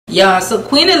Yeah, so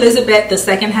Queen Elizabeth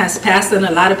II has passed, and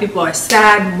a lot of people are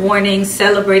sad, mourning,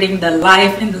 celebrating the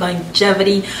life and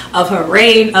longevity of her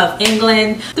reign of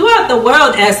England. Throughout the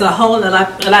world as a whole, a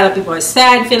lot of people are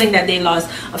sad, feeling that they lost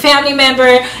a family member,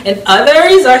 and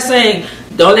others are saying,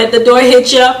 don't let the door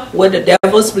hit you when the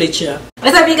devil split you.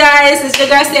 What's up, you guys? It's your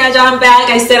girl Sia John back.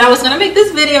 I said I was gonna make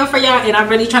this video for y'all, and I'm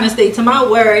really trying to stay to my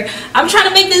word. I'm trying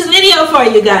to make this video for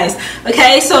you guys.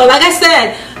 Okay, so like I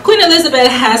said, Queen Elizabeth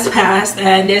has passed,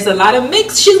 and there's a lot of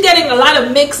she's getting a lot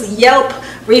of mixed Yelp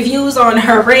reviews on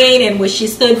her reign and what she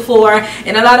stood for,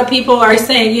 and a lot of people are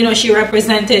saying, you know, she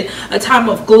represented a time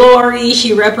of glory,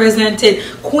 she represented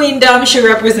queendom, she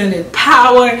represented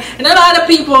power, and a lot of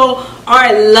people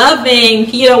are loving,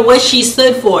 you know, what she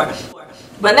stood for.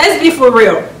 But let's be for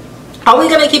real, are we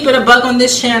gonna keep it a buck on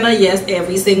this channel? Yes,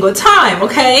 every single time.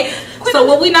 Okay, so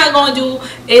what we're not gonna do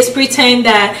is pretend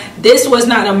that this was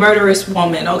not a murderous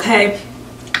woman. Okay,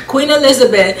 Queen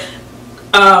Elizabeth,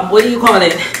 what do you call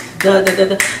it,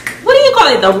 what do you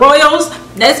call it, the royals?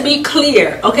 Let's be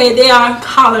clear, okay, they are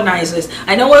colonizers.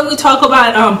 I know when we talk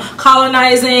about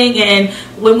colonizing, and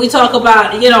when we talk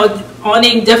about, you know,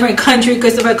 owning different country,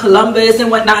 Christopher Columbus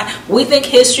and whatnot, we think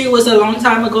history was a long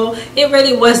time ago. It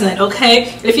really wasn't.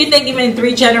 Okay, if you think even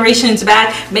 3 generations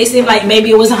back, may seem like maybe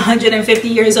it was 150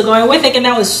 years ago, and we're thinking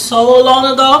that was so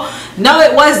long ago. No,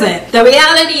 it wasn't. The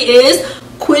reality is,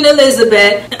 Queen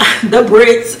Elizabeth, the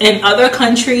Brits and other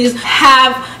countries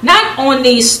have not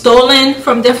only stolen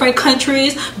from different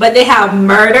countries, but they have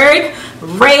murdered,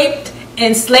 raped,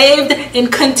 enslaved,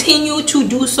 and continue to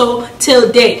do so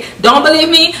till date. Don't believe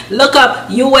me? Look up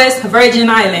U.S. Virgin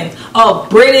Islands or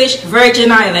British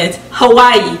Virgin Islands,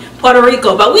 Hawaii, Puerto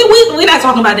Rico. But we're not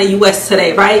talking about the U.S.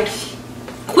 today, right?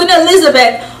 Queen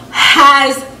Elizabeth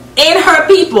has, and her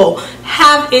people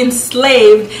have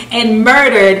enslaved and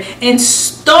murdered and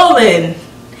stolen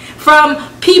from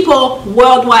people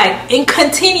worldwide, and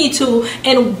continue to,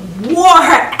 and wore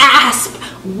her asp,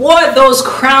 wore those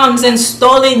crowns and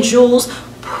stolen jewels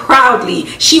proudly.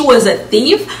 She was a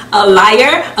thief, a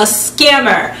liar, a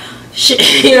scammer.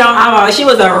 She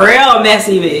was a real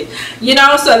messy bitch, you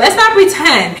know. So let's not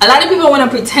pretend. A lot of people want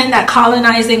to pretend that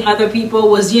colonizing other people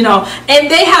was, you know,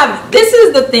 and they have, this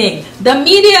is the thing, the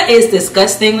media is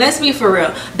disgusting. Let's be for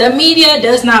real. The media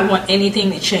does not want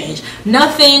anything to change.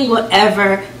 Nothing will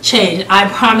ever change. I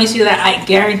promise you that. I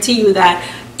guarantee you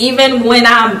that. Even when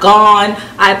I'm gone,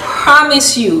 I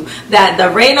promise you that the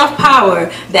reign of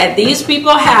power that these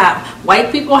people have,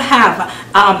 white people have,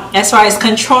 as far as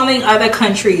controlling other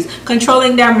countries,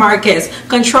 controlling their markets,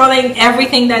 controlling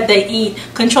everything that they eat,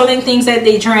 controlling things that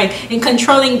they drink, and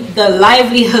controlling the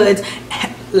livelihoods,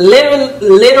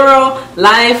 literal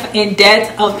life and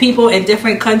death of people in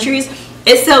different countries,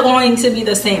 it's still going to be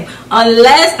the same.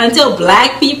 Until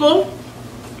black people,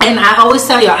 and I always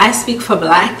tell you, I speak for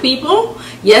black people.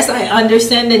 Yes, I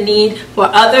understand the need for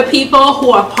other people who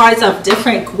are parts of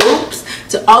different groups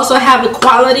to also have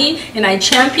equality, and I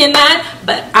champion that.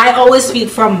 But I always speak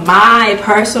from my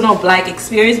personal black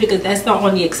experience, because that's the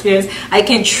only experience I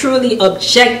can truly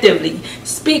objectively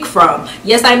speak from.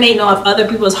 Yes, I may know of other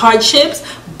people's hardships,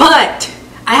 but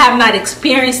I have not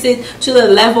experienced it to the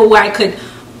level where I could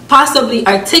possibly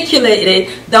articulate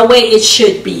it the way it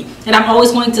should be. And I'm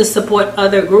always going to support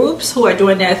other groups who are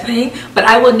doing their thing, but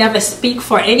I will never speak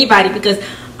for anybody, because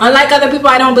unlike other people,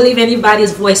 I don't believe anybody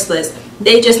is voiceless.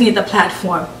 They just need the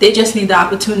platform. They just need the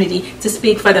opportunity to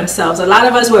speak for themselves. A lot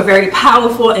of us were very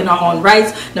powerful in our own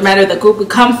rights, no matter the group we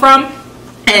come from.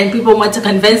 And people want to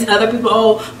convince other people,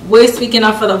 oh, we're speaking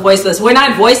up for the voiceless. We're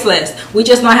not voiceless. We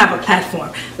just don't have a platform.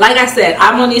 Like I said,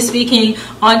 I'm only speaking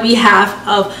on behalf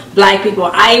of black people.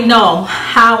 I know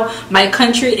how my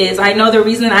country is. I know the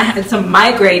reason I had to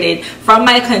migrate from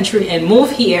my country and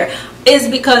move here is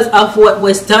because of what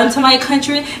was done to my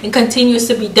country and continues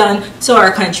to be done to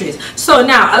our countries. So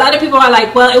now, a lot of people are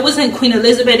like, well, it wasn't Queen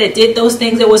Elizabeth that did those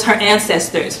things. It was her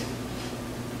ancestors.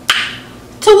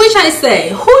 To which I say,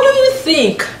 who do you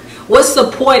think was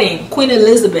supporting Queen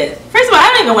Elizabeth? First of all, I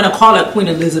don't even want to call her Queen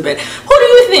Elizabeth. Who do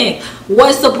you think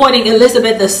was supporting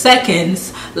Elizabeth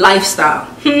II's lifestyle?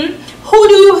 Who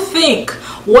do you think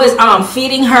was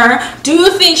feeding her? Do you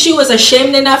think she was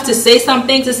ashamed enough to say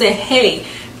something, to say, hey,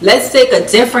 let's take a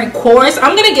different course?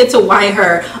 I'm going to get to why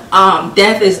her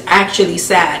death is actually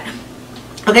sad.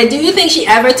 Okay, do you think she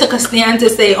ever took a stand to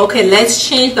say, okay, let's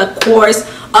change the course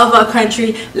of our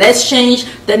country, let's change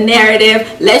the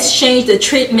narrative, let's change the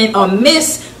treatment or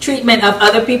mistreatment of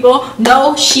other people?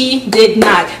 No, she did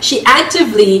not. She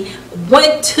actively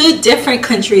went to different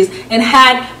countries and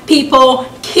had people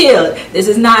killed. This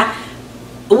is not,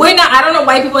 I don't know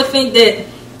why people think that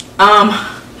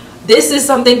this is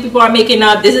something people are making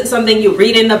up. This is something you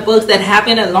read in the books that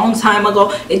happened a long time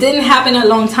ago. It didn't happen a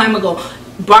long time ago.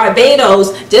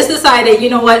 Barbados just decided, you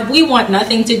know what, we want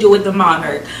nothing to do with the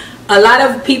monarch. A lot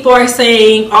of people are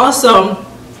saying also,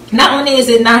 not only is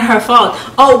it not her fault,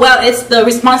 oh well, it's the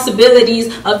responsibilities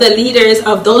of the leaders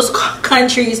of those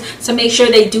countries to make sure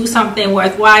they do something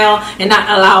worthwhile and not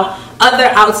allow other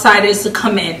outsiders to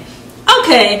come in.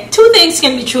 Okay, two things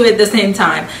can be true at the same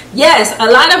time. Yes,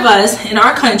 a lot of us in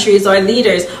our countries, our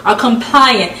leaders, are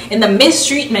compliant in the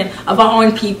mistreatment of our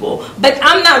own people. But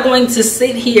I'm not going to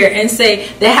sit here and say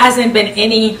there hasn't been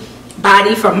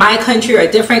anybody from my country or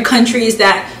different countries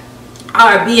that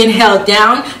are being held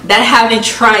down that haven't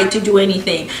tried to do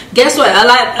anything. Guess what? A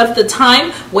lot of the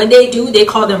time when they do, they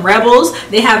call them rebels.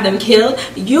 They have them killed.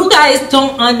 You guys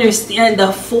don't understand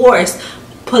the force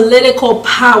political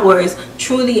powers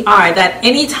truly are, that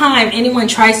anytime anyone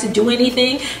tries to do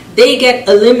anything, they get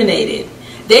eliminated.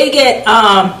 They get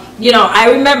you know,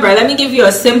 I remember, let me give you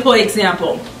a simple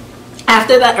example.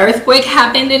 After the earthquake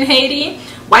happened in Haiti,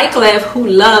 Wycliffe, who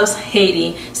loves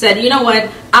Haiti, said, you know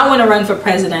what, I want to run for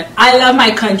president. I love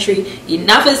my country.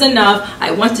 Enough is enough.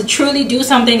 I want to truly do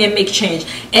something and make change.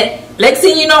 And next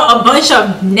thing you know, a bunch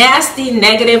of nasty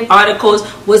negative articles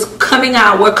were coming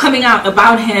out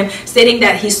about him, stating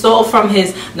that he stole from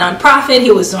his nonprofit,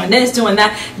 he was doing this, doing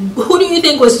that. Who do you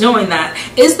think was doing that?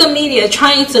 It's the media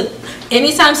trying to,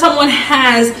 anytime someone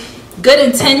has good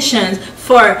intentions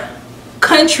for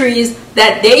countries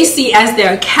that they see as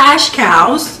their cash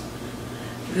cows,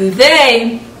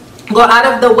 they go out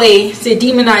of the way to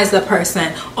demonize the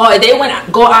person, or they want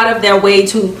to go out of their way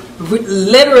to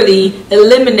literally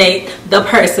eliminate the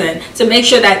person to make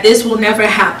sure that this will never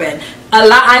happen.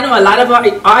 I know a lot of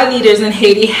our leaders in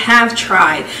Haiti have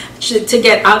tried to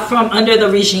get out from under the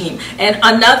regime. And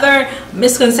another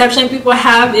misconception people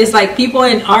have is like people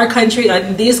in our country,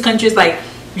 these countries like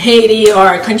Haiti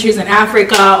or countries in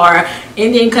Africa or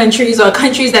Indian countries or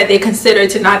countries that they consider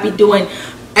to not be doing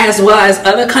as well as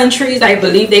other countries. I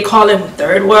believe they call them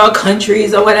third world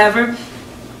countries or whatever.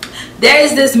 There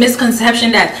is this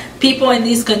misconception that people in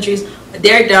these countries,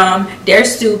 they're dumb, they're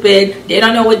stupid, they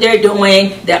don't know what they're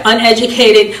doing, they're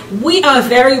uneducated. We are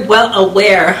very well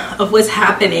aware of what's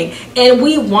happening and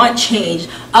we want change.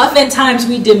 Oftentimes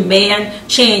we demand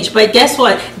change, but guess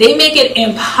what? They make it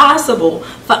impossible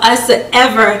for us to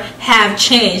ever have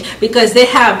change because they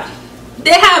have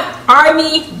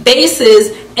army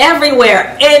bases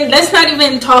everywhere. And let's not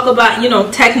even talk about, you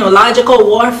know, technological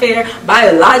warfare,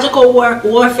 biological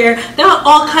warfare. There are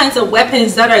all kinds of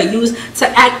weapons that are used to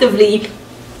actively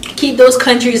keep those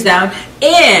countries down.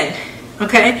 And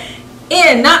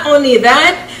not only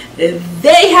that,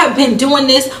 they have been doing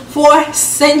this for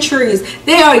centuries.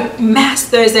 They are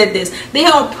masters at this. They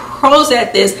are pros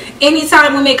at this.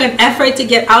 Anytime we make an effort to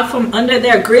get out from under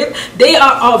their grip, they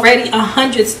are already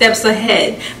 100 steps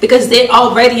ahead because they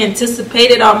already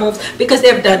anticipated our moves, because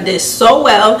they've done this so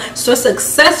well, so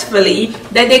successfully,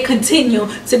 that they continue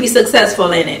to be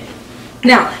successful in it.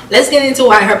 Now, let's get into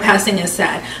why her passing is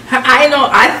sad. I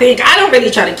don't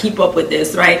really try to keep up with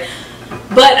this, right?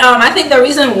 But I think the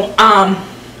reason,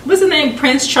 what's the name,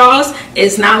 Prince Charles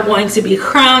is now going to be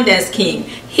crowned as king.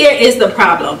 Here is the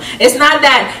problem. It's not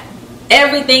that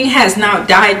everything has now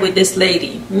died with this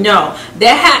lady. No,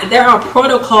 there are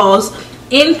protocols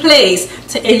in place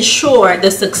to ensure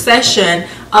the succession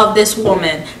of this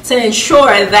woman, to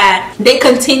ensure that they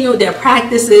continue their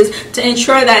practices, to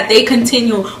ensure that they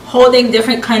continue holding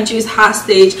different countries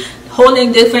hostage,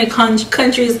 holding different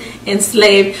countries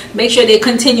enslaved, make sure they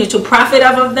continue to profit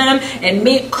off of them,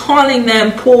 and calling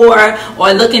them poor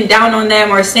or looking down on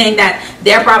them or saying that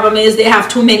their problem is they have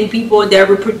too many people, they're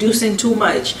reproducing too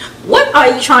much. What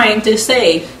are you trying to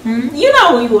say? You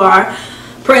know who you are,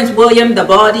 Prince William the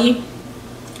Baldy,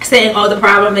 saying, oh, the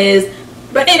problem is.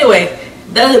 But anyway,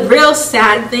 the real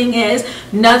sad thing is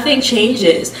nothing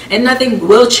changes and nothing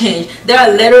will change. There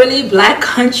are literally black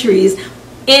countries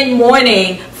in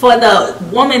mourning for the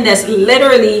woman that's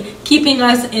literally keeping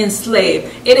us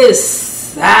enslaved. It is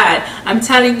sad. I'm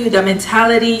telling you, the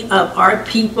mentality of our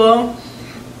people,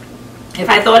 if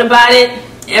I thought about it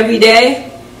every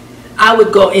day, I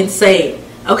would go insane.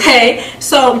 Okay,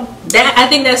 so that, I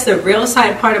think that's the real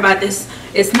sad part about this.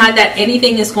 It's not that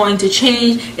anything is going to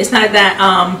change. It's not that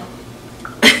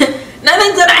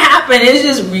nothing's gonna happen. It's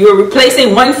just you're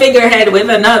replacing one figurehead with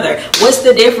another. What's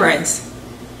the difference?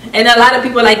 And a lot of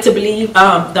people like to believe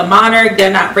the monarch, they're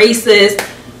not racist.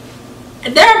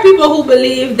 There are people who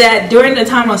believe that during the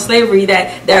time of slavery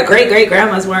that their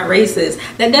great-great-grandmas weren't racist.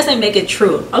 That doesn't make it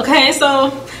true. Okay,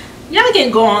 so y'all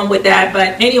can go on with that.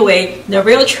 But anyway, the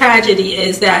real tragedy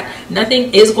is that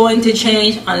nothing is going to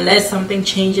change unless something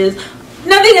changes.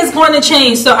 Nothing is going to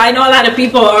change. So I know a lot of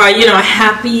people are, you know,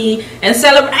 happy and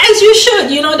celebrate, as you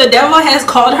should. You know, the devil has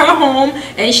called her home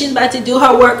and she's about to do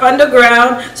her work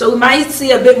underground. So we might see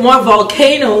a bit more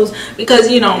volcanoes because,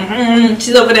 you know,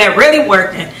 she's over there really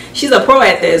working. She's a pro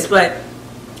at this. But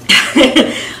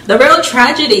the real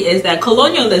tragedy is that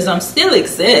colonialism still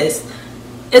exists.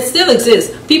 It still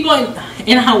exists. People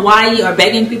in Hawaii are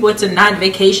begging people to not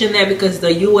vacation there because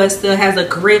the U.S. still has a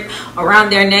grip around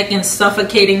their neck and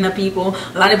suffocating the people.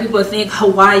 A lot of people think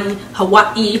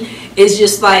Hawaii is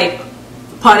just like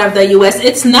part of the U.S.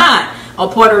 It's not.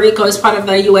 Or Puerto Rico is part of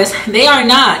the U.S. They are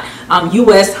not.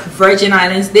 U.S. Virgin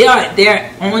Islands, they are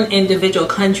their own individual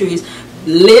countries,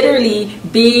 literally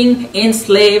being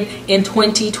enslaved in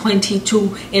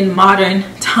 2022 in modern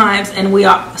times, and we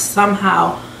are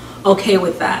somehow okay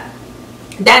with that.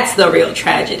 That's the real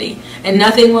tragedy, and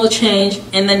nothing will change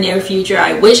in the near future.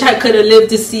 I wish I could have lived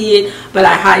to see it, but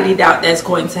I highly doubt that's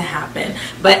going to happen.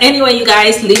 But anyway, you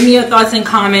guys, leave me your thoughts and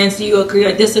comments. Do you agree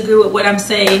or disagree with what I'm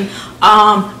saying?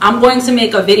 I'm going to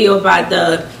make a video about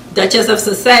the Duchess of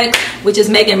Sussex, which is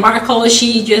Meghan Markle.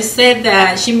 She just said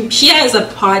that she has a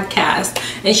podcast,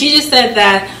 and she just said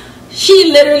that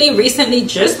she literally recently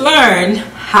just learned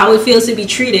how it feels to be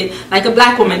treated like a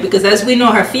black woman, because as we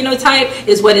know, her phenotype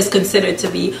is what is considered to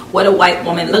be what a white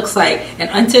woman looks like. And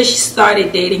until she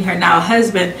started dating her now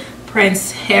husband,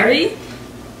 Prince Harry,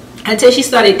 until she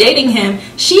started dating him,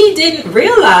 she didn't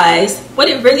realize what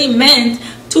it really meant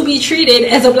to be treated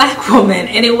as a black woman.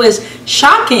 And it was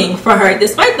shocking for her,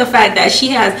 despite the fact that she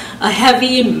has a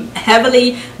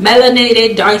heavily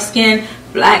melanated, dark-skinned,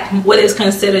 black, what is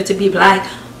considered to be black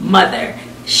mother.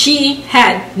 She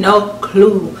had no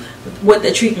clue what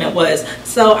the treatment was.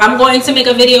 So I'm going to make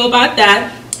a video about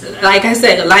that. Like I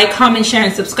said, like, comment, share,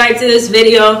 and subscribe to this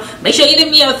video. Make sure you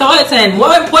leave me your thoughts, and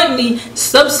more importantly,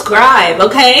 subscribe,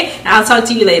 okay? I'll talk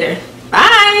to you later.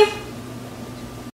 Bye.